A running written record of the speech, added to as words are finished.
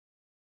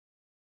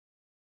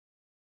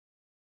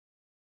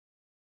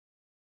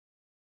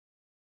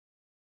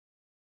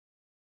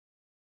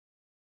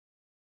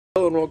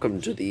Hello and welcome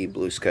to the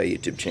Blue Sky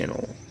YouTube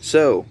channel.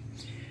 So,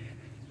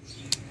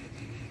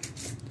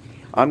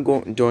 I'm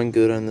doing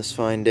good on this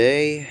fine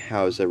day.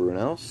 How's everyone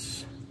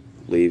else?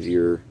 Leave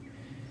your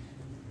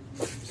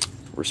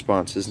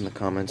responses in the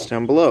comments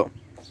down below.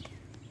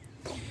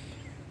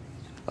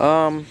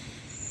 I've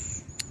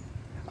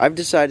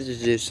decided to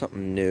do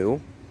something new.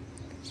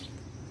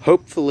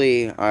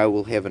 Hopefully, I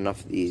will have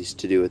enough of these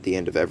to do at the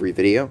end of every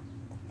video.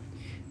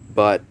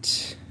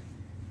 But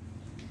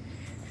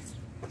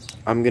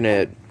I'm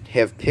gonna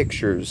have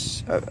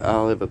pictures.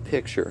 I'll have a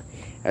picture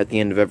at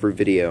the end of every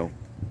video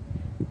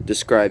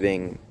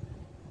describing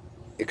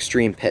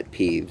extreme pet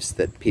peeves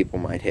that people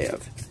might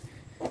have.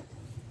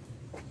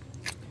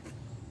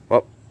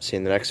 Well, see you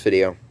in the next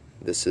video.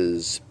 This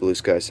is Blue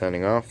Sky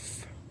signing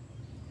off.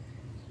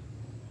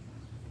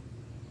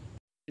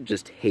 I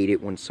just hate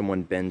it when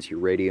someone bends your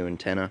radio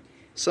antenna.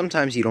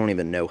 Sometimes you don't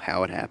even know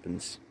how it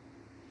happens.